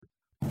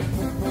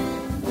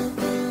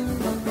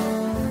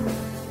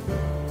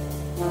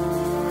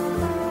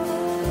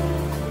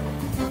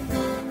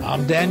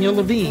I'm Daniel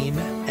Levine,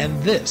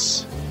 and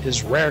this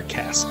is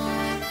Rarecast.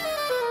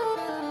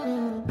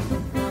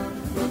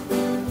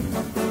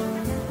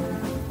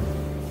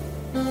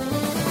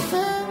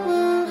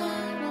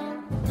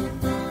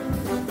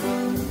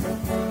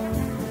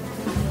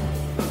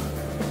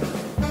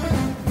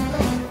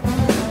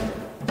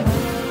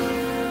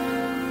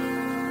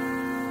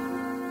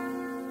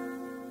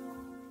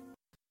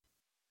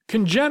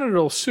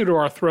 Congenital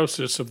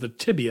pseudarthrosis of the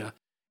tibia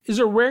is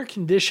a rare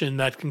condition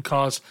that can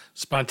cause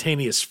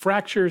spontaneous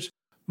fractures,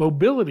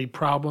 mobility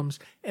problems,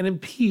 and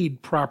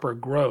impede proper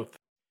growth.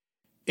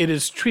 It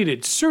is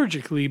treated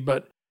surgically,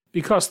 but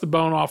because the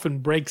bone often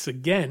breaks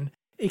again,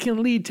 it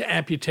can lead to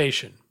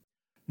amputation.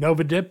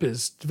 Novadip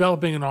is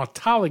developing an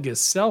autologous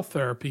cell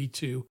therapy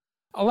to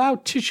allow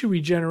tissue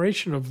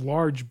regeneration of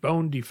large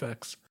bone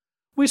defects.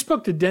 We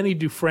spoke to Denis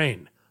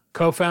Dufrane,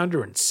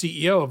 co-founder and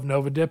CEO of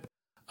Novadip,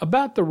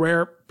 about the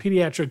rare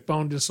pediatric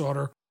bone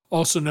disorder,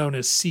 also known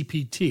as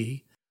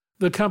CPT,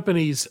 the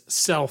company's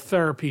cell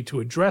therapy to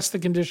address the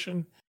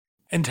condition,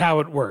 and how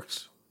it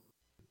works.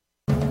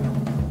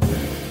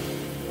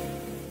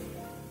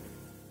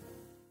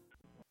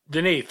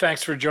 Denis,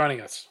 thanks for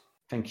joining us.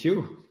 Thank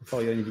you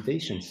for your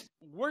invitations.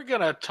 We're going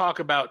to talk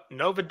about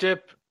Novadip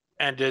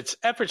and its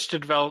efforts to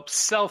develop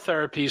cell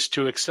therapies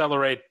to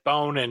accelerate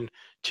bone and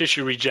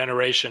tissue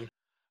regeneration.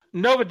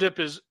 Novadip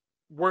is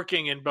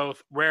working in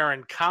both rare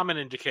and common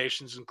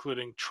indications,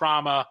 including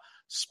trauma,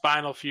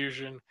 spinal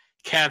fusion,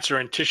 cancer,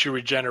 and tissue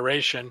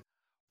regeneration.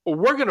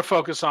 We're going to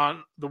focus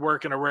on the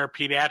work in a rare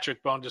pediatric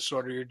bone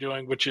disorder you're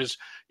doing, which is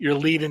your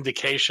lead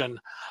indication.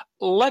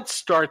 Let's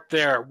start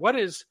there. What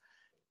is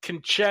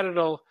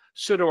congenital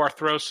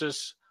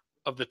pseudarthrosis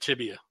of the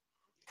tibia?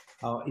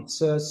 It's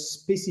a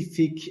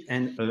specific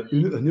and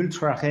an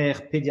ultra-rare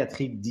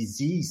pediatric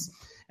disease,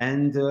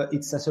 and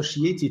it's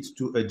associated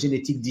to a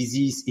genetic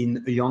disease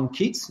in young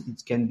kids.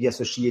 It can be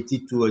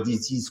associated to a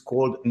disease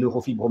called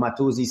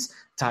neurofibromatosis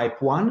type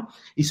 1.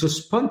 It's a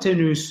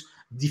spontaneous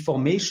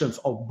deformation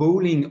or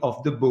bowing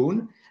of the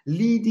bone,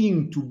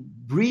 leading to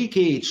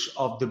breakage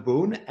of the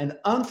bone. And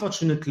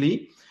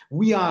unfortunately,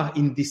 we are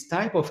in this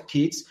type of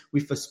kids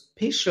with a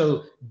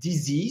special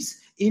disease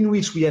in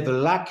which we have a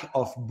lack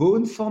of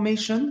bone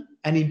formation,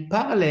 and in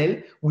parallel,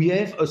 we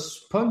have a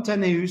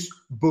spontaneous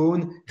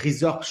bone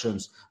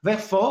resorption.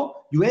 Therefore,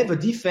 you have a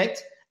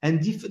defect,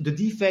 and the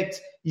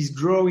defect is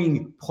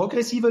growing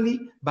progressively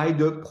by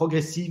the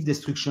progressive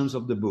destructions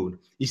of the bone.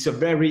 It's a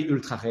very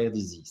ultra-rare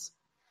disease.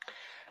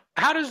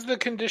 How does the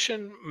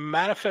condition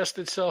manifest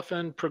itself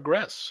and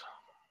progress?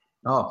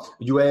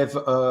 You have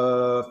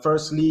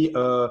firstly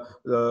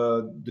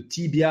the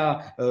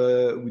tibia,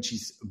 which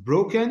is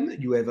broken.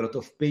 You have a lot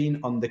of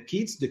pain on the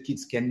kids. The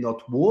kids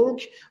cannot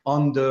walk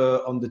on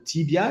the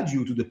tibia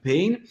due to the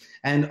pain,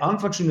 and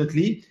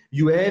unfortunately,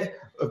 you have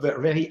a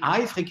very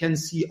high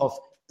frequency of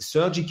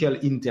surgical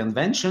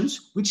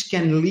interventions, which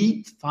can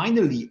lead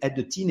finally at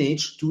the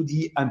teenage to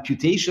the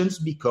amputations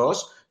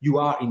because you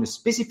are in a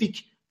specific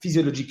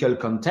physiological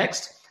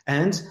context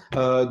and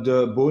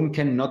the bone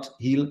cannot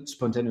heal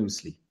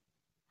spontaneously.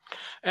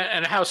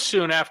 And how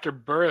soon after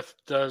birth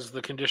does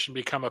the condition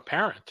become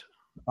apparent?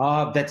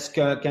 That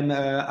can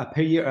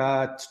appear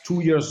at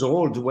 2 years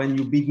old when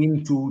you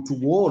begin to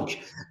walk,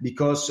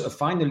 because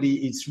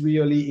finally it's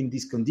really in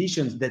these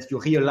conditions that you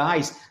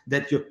realize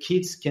that your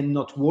kids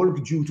cannot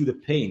walk due to the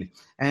pain,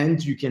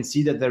 and you can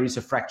see that there is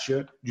a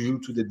fracture due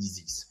to the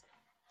disease.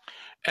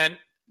 And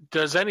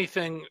is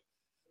anything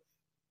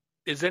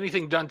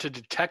done to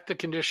detect the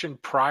condition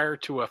prior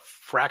to a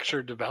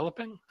fracture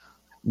developing?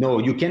 No,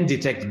 you can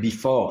detect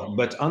before,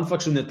 but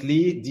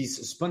unfortunately,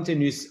 these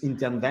spontaneous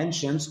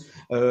interventions,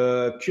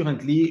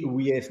 currently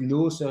we have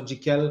no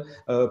surgical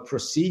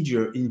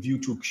procedure in view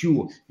to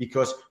cure,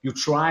 because you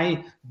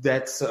try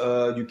that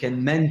you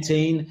can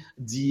maintain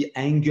the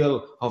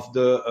angle of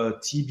the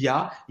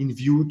tibia in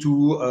view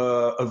to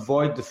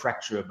avoid the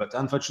fracture. But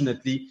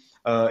unfortunately,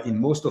 in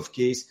most of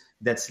cases,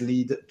 that's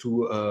lead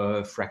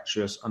to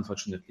fractures,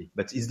 unfortunately,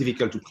 but it's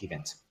difficult to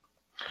prevent.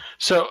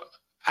 So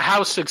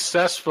how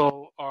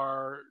successful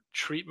are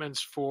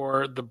treatments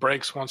for the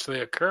breaks once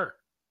they occur?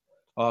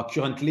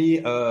 Currently,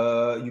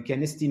 you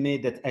can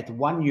estimate that at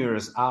 1 year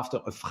after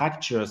a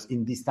fractures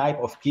in this type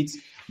of kids,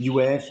 you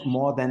have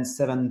more than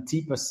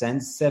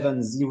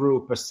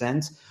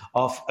 70%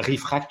 of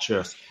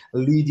refractures,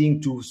 leading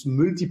to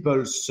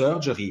multiple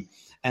surgery.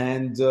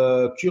 And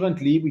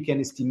currently, we can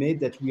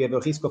estimate that we have a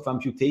risk of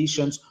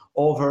amputations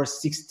over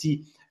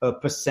 60%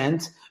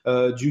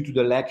 due to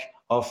the lack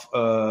of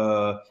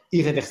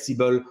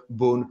irreversible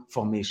bone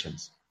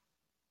formations.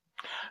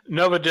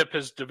 Novadip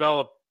has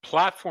developed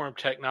platform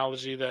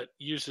technology that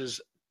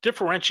uses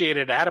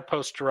differentiated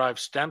adipose-derived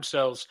stem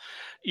cells.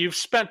 You've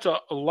spent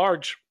a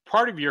large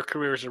part of your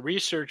career as a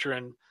researcher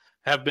and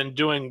have been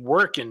doing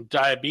work in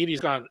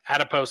diabetes on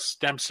adipose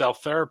stem cell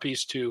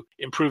therapies to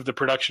improve the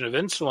production of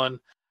insulin.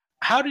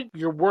 How did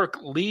your work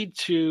lead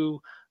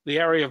to the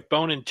area of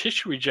bone and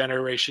tissue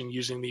regeneration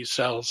using these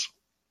cells?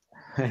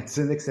 It's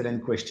an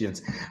excellent question.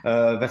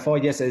 Therefore,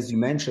 yes, as you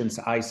mentioned,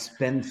 I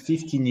spent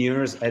 15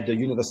 years at the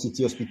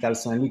University Hospital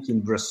Saint-Luc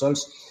in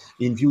Brussels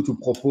in view to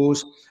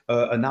propose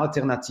an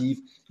alternative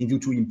in view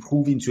to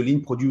improve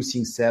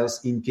insulin-producing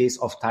cells in case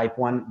of type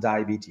 1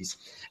 diabetes.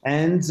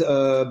 And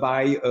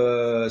by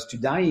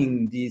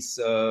studying this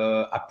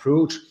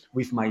approach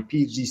with my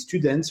PhD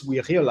students,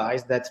 we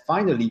realized that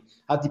finally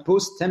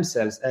adipose stem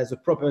cells has a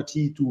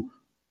property to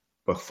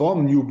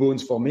perform new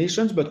bones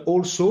formations, but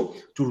also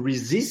to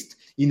resist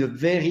in a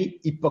very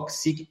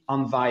hypoxic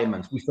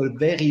environment with a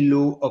very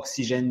low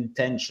oxygen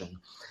tension.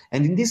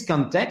 And in this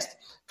context,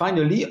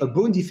 finally, a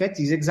bone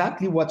defect is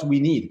exactly what we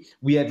need.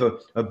 We have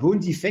a bone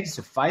defect, it's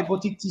a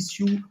fibrotic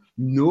tissue,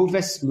 no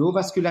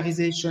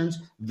vascularizations,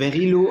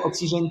 very low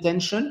oxygen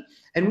tension.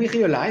 And we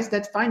realize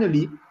that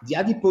finally, the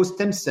adipose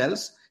stem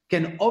cells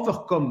can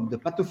overcome the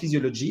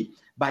pathophysiology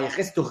by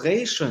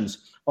restorations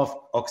of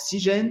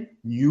oxygen,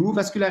 new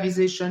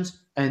vascularizations,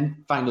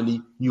 and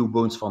finally, new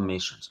bones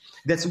formations.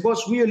 That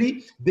was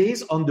really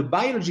based on the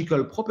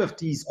biological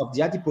properties of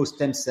the adipose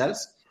stem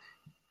cells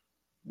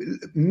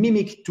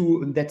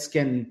that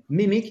can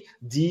mimic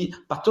the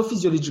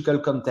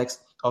pathophysiological context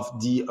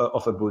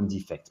of a bone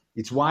defect.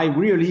 It's why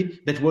really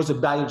that was a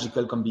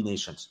biological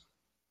combination.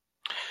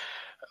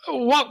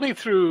 Walk me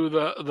through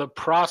the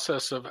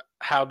process of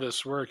how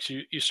this works.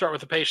 You start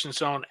with the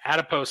patient's own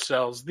adipose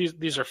cells.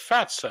 These are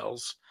fat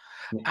cells.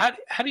 Yeah.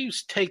 How do you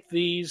take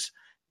these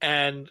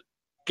and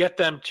get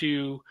them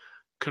to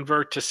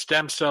convert to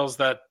stem cells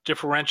that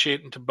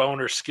differentiate into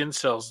bone or skin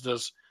cells?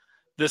 Does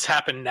this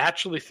happen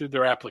naturally through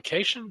their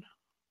application?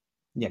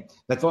 Yeah,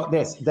 that's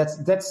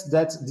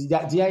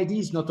the idea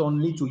is not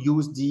only to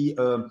use the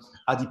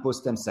adipose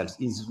stem cells.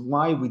 Is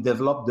why we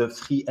developed the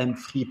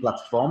 3M3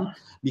 platform,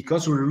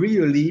 because we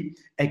really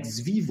ex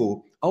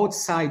vivo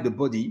outside the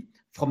body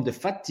from the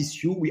fat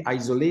tissue, we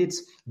isolate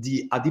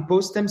the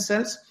adipose stem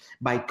cells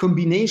by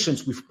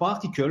combinations with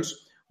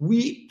particles.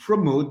 We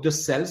promote the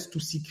cells to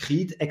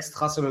secrete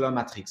extracellular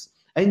matrix,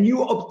 and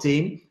you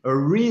obtain a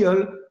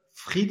real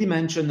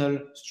three-dimensional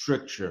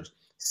structure.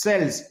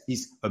 Cells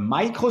is a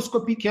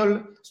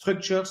microscopical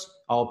structures.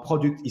 Our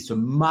product is a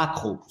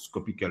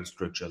macroscopical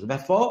structure.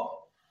 Therefore,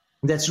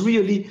 that's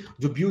really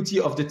the beauty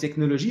of the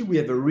technology. We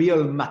have a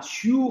real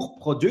mature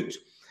product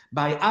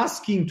by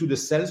asking to the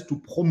cells to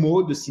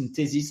promote the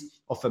synthesis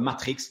of a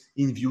matrix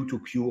in view to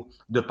cure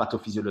the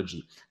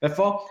pathophysiology.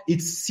 Therefore,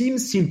 it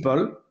seems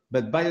simple,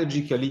 but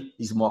biologically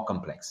is more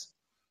complex.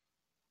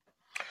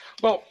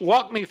 Well,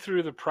 walk me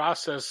through the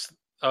process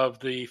of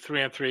the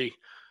 3M3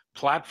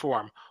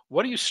 platform.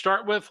 What do you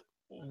start with?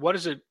 What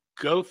does it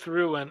go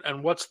through,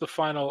 and what's the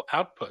final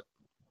output?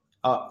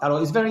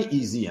 It's very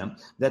easy.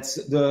 That's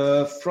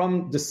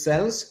from the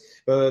cells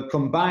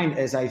combined,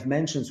 as I've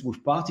mentioned,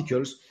 with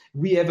particles,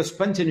 we have a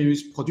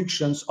spontaneous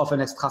productions of an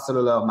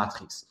extracellular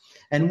matrix.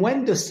 And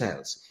when the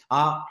cells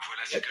are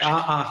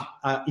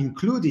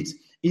included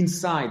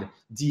inside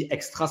the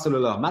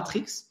extracellular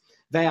matrix,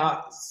 they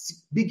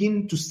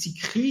begin to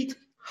secrete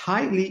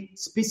highly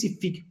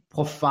specific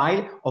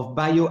profile of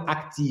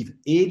bioactive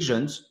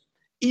agents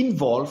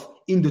involved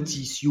in the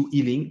tissue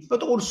healing,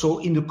 but also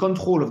in the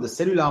control of the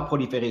cellular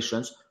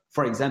proliferations,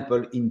 for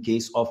example, in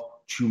case of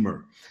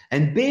tumor.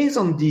 And based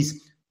on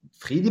these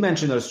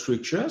three-dimensional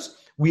structures,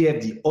 we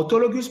have the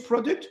autologous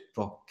product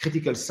for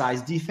critical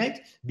size defect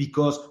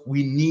because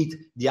we need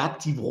the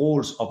active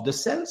roles of the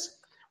cells.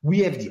 We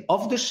have the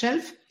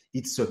off-the-shelf.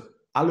 It's a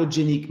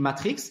allogenic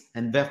matrix,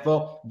 and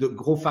therefore the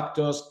growth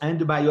factors and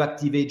the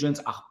bioactive agents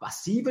are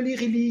passively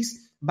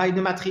released by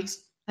the matrix.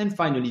 And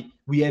finally,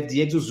 we have the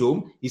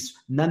exosome, is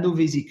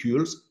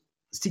nanovesicles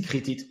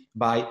secreted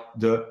by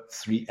the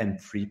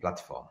 3M3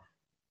 platform.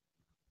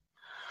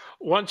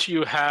 Once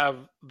you have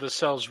the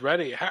cells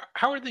ready,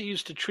 how are they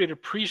used to treat a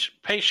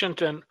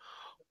patient, and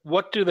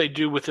what do they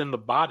do within the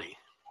body?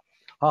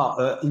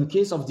 In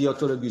case of the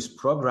autologous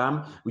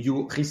program,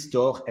 you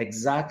restore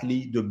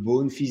exactly the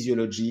bone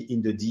physiology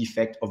in the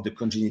defect of the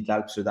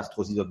congenital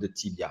pseudarthrosis of the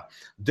tibia.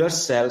 The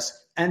cells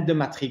and the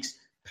matrix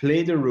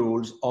play the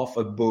roles of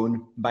a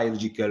bone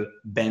biological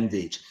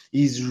bandage.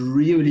 It is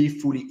really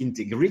fully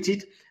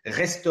integrated,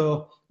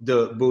 restore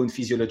the bone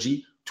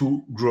physiology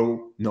to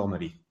grow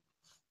normally.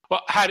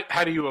 Well,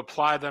 how do you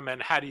apply them,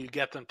 and how do you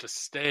get them to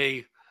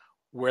stay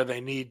where they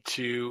need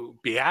to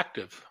be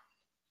active?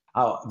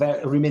 They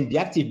remain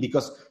active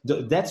because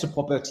that's the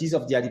properties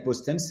of the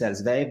adipose stem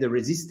cells. They have the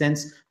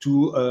resistance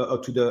to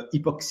the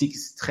hypoxic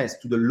stress,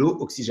 to the low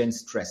oxygen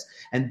stress.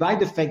 And by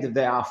the fact that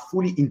they are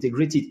fully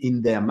integrated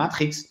in their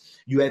matrix,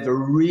 you have a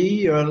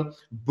real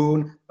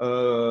bone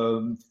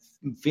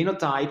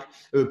phenotype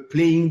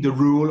playing the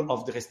role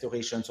of the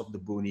restorations of the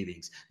bone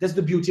healings. That's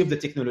the beauty of the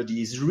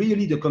technology, is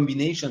really the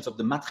combinations of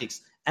the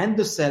matrix and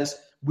the cells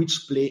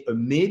which play a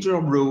major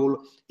role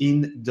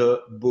in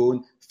the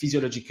bone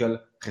physiological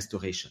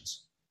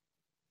restorations.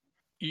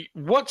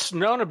 What's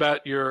known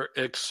about your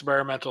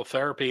experimental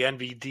therapy,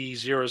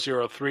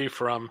 NVD-003,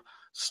 from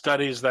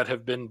studies that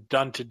have been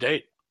done to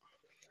date?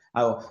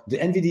 The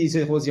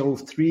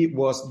NVD003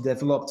 was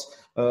developed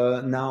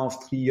now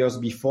 3 years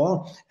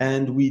before,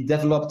 and we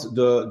developed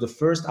the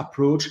first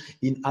approach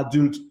in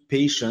adult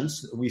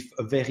patients with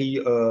a very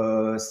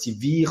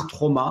severe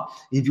trauma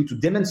in view to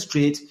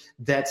demonstrate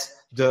that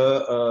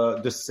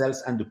the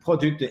cells and the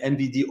product, the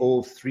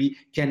NVD003,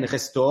 can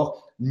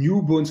restore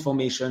new bone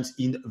formations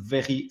in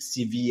very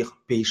severe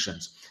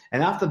patients.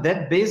 And after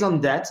that, based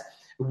on that,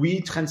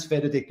 we transfer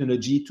the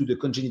technology to the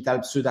congenital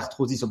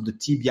pseudarthrosis of the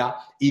tibia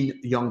in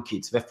young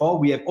kids. Therefore,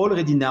 we have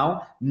already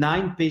now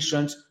 9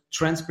 patients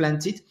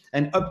transplanted,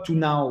 and up to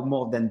now,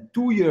 more than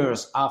 2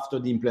 years after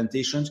the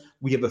implantations,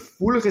 we have a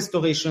full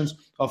restoration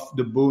of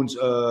the bones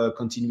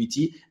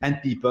continuity,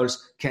 and people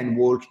can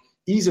walk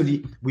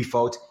easily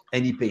without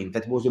any pain.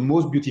 That was the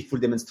most beautiful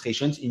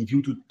demonstrations in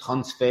view to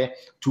transfer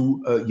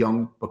to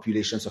young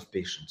populations of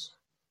patients.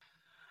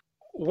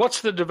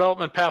 What's the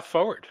development path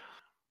forward?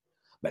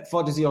 But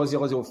for the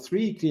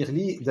 0003,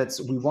 clearly that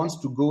we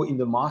want to go in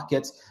the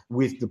market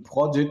with the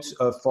product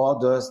for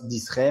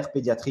these rare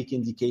pediatric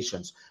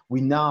indications.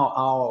 We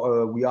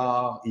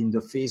are in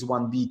the phase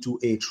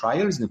 1b/2a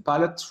trials, in the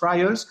pilot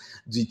trials.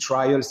 The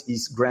trials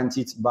is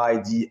granted by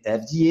the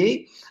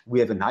FDA. We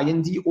have an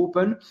IND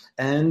open,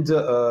 and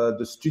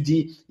the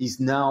study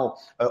is now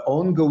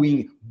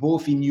ongoing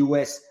both in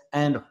US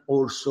and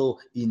also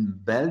in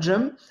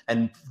Belgium.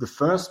 And the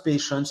first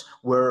patients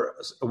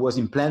was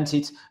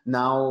implanted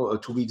now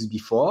 2 weeks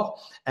before.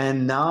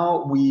 And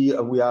now we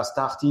are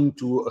starting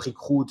to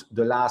recruit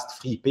the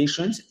last 3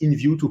 patients in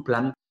view to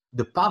plan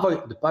the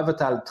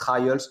pivotal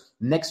trials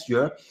next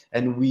year.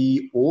 And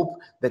we hope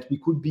that we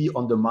could be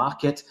on the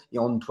market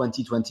in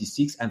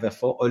 2026 and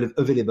therefore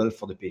available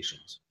for the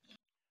patients.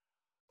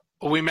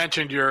 We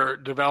mentioned you're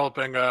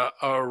developing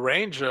a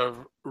range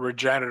of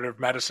regenerative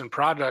medicine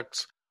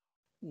products.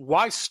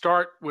 Why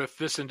start with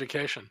this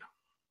indication?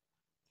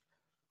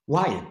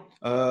 Why?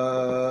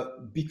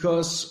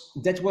 Because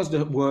that was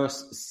the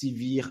worst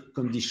severe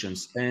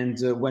conditions. And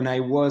when I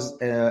was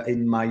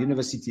in my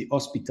university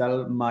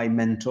hospital, my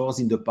mentors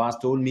in the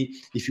past told me,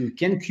 if you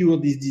can cure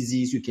this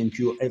disease, you can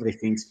cure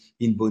everything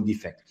in bone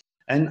defect.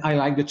 And I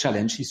like the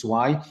challenge. Is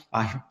why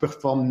I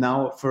perform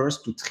now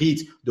first to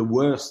treat the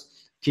worst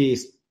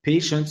case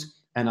patients,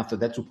 and after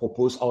that to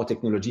propose our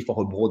technology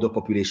for a broader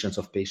populations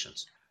of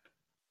patients.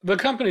 The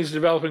company is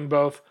developing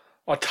both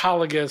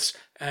autologous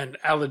and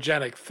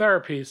allogenic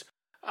therapies.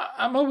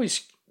 I'm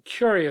always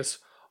curious,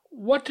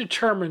 what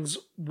determines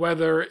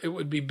whether it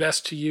would be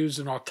best to use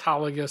an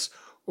autologous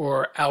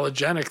or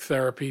allogenic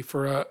therapy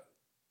for a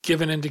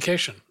given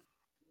indication?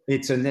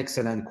 It's an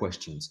excellent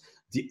question.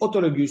 The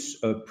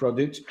autologous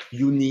product,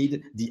 you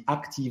need the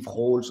active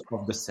roles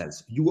of the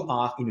cells. You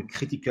are in a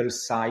critical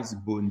size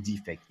bone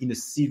defect, in a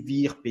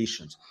severe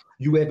patient.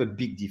 You have a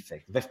big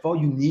defect. Therefore,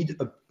 you need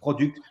a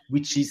product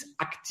which is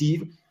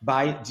active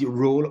by the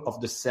role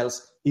of the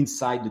cells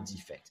inside the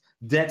defect.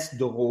 That's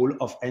the role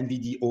of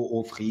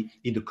NVD003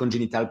 in the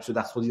congenital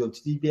pseudarthrosis of the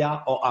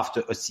tibia or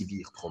after a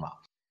severe trauma.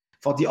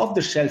 For the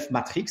off-the-shelf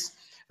matrix,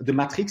 the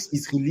matrix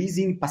is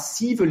releasing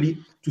passively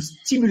to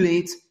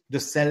stimulate the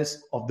cells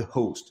of the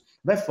host.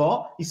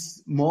 Therefore,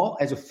 it's more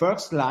as a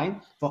first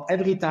line for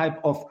every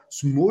type of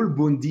small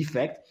bone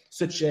defect,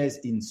 such as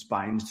in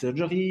spine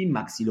surgery,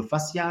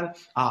 maxillofacial,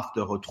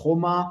 after a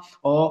trauma,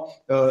 or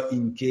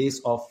in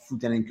case of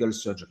foot and ankle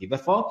surgery.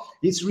 Therefore,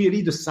 it's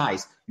really the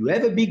size. You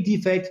have a big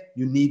defect,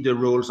 you need the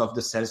roles of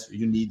the cells,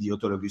 you need the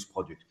autologous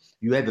product.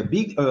 You have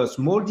a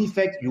small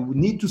defect, you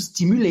need to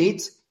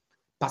stimulate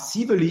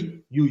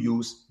passively, you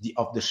use the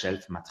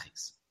off-the-shelf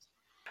matrix.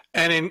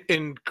 And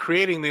in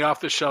creating the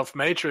off-the-shelf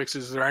matrix,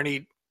 is there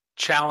any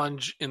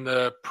challenge in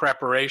the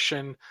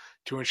preparation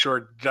to ensure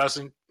it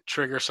doesn't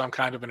trigger some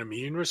kind of an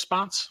immune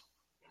response?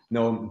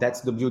 No,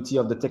 that's the beauty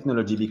of the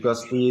technology,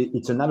 because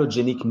it's an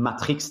allogenic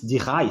matrix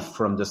derived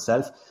from the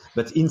cells,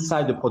 but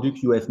inside the product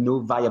you have no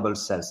viable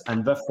cells.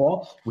 And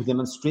therefore, we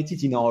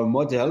demonstrated in our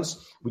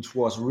models, which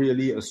was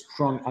really a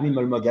strong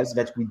animal models,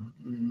 that we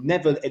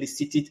never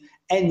elicited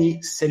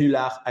any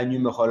cellular and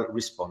humoral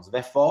response.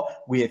 Therefore,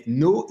 we have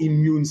no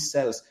immune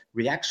cells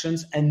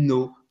reactions and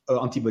no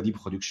antibody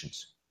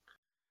productions.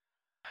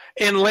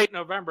 In late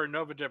November,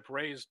 Novadip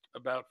raised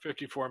about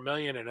 $54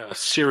 million in a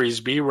Series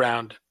B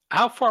round.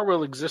 How far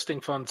will existing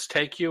funds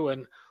take you,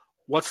 and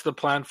what's the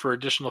plan for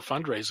additional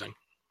fundraising?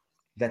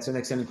 That's an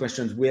excellent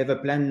question. We have a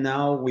plan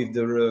now with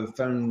the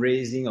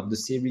fundraising of the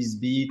Series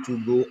B to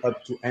go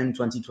up to end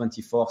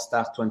 2024,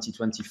 start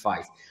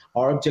 2025.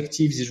 Our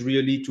objective is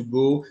really to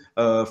go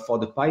for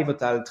the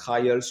pivotal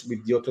trials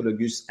with the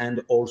autologous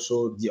and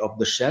also the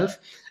off-the-shelf.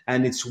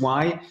 And it's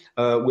why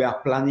we are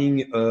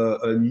planning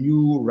a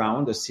new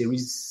round, a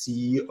Series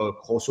C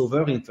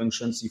crossover in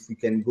functions if we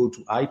can go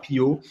to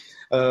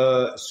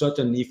IPO,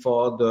 certainly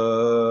for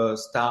the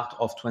start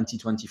of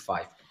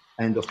 2025,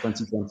 end of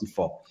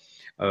 2024.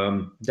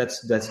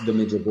 That's the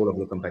major goal of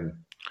the company.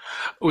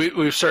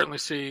 We've certainly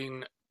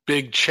seen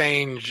big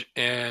change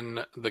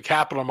in the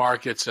capital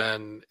markets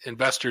and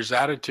investors'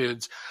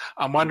 attitudes.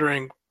 I'm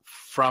wondering,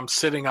 from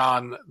sitting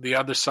on the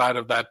other side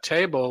of that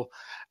table,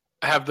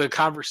 Have the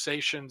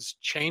conversations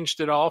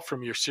changed at all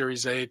from your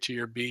Series A to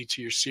your B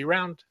to your C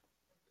round?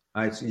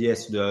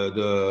 Yes,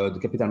 the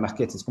capital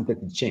market is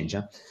completely changed.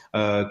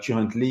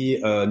 Currently,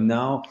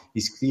 now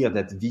it's clear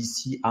that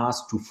VC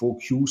has to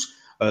focus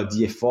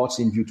the efforts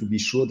in view to be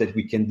sure that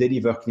we can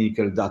deliver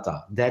clinical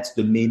data. That's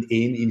the main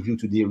aim in view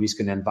to de-risk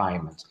an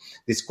environment.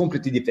 It's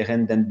completely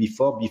different than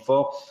before.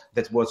 Before,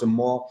 that was a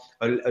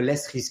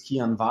less risky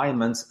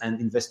environment, and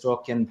investor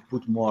can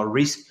put more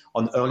risk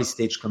on early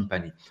stage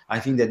company. I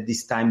think that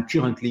this time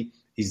currently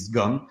is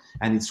gone,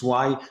 and it's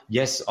why,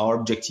 yes, our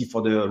objective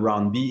for the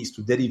round B is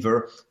to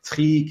deliver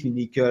 3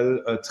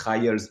 clinical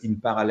trials in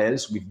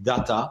parallels with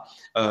data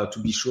to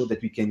be sure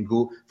that we can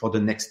go for the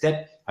next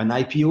step, an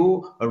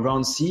IPO, a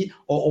round C,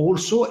 or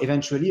also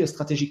eventually a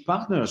strategic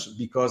partners,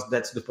 because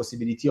that's the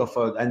possibility of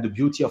and the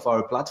beauty of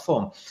our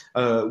platform.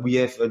 We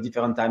have a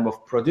different type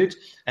of product,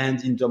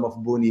 and in terms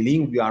of bone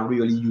healing, we are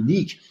really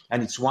unique,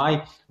 and it's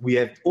why we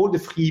have all the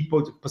 3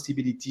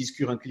 possibilities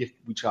currently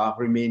which are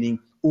remaining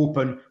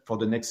open for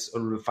the next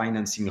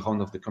financing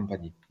round of the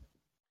company.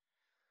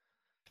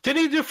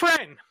 Denis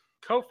Dufrane,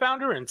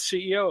 co-founder and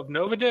CEO of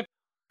Novadip.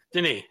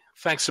 Denis,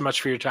 thanks so much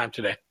for your time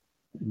today.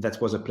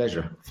 That was a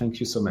pleasure. Thank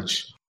you so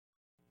much.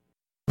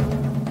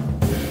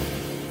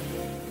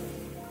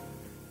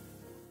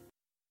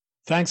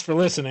 Thanks for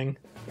listening.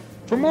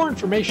 For more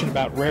information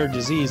about rare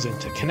disease and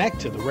to connect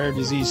to the rare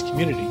disease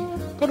community,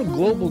 go to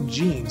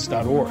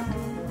globalgenes.org.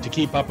 To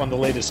keep up on the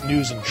latest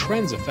news and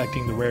trends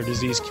affecting the rare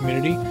disease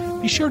community,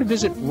 be sure to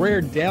visit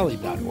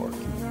raredaily.org.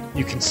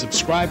 You can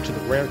subscribe to the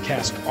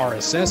Rarecast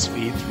RSS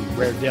feed through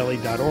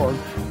raredaily.org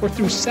or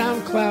through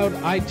SoundCloud,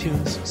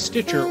 iTunes,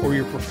 Stitcher, or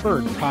your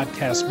preferred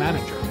podcast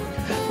manager.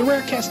 The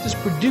Rarecast is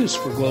produced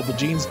for Global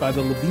Genes by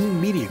the Levine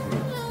Media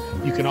Group.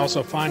 You can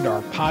also find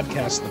our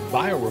podcast, The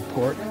Bio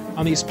Report,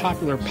 on these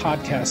popular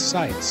podcast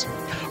sites.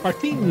 Our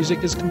theme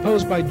music is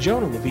composed by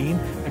Jonah Levine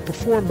and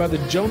performed by the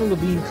Jonah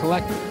Levine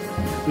Collective.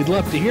 We'd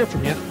love to hear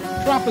from you.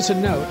 Drop us a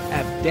note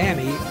at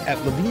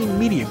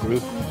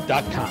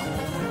danny@levinemediagroup.com.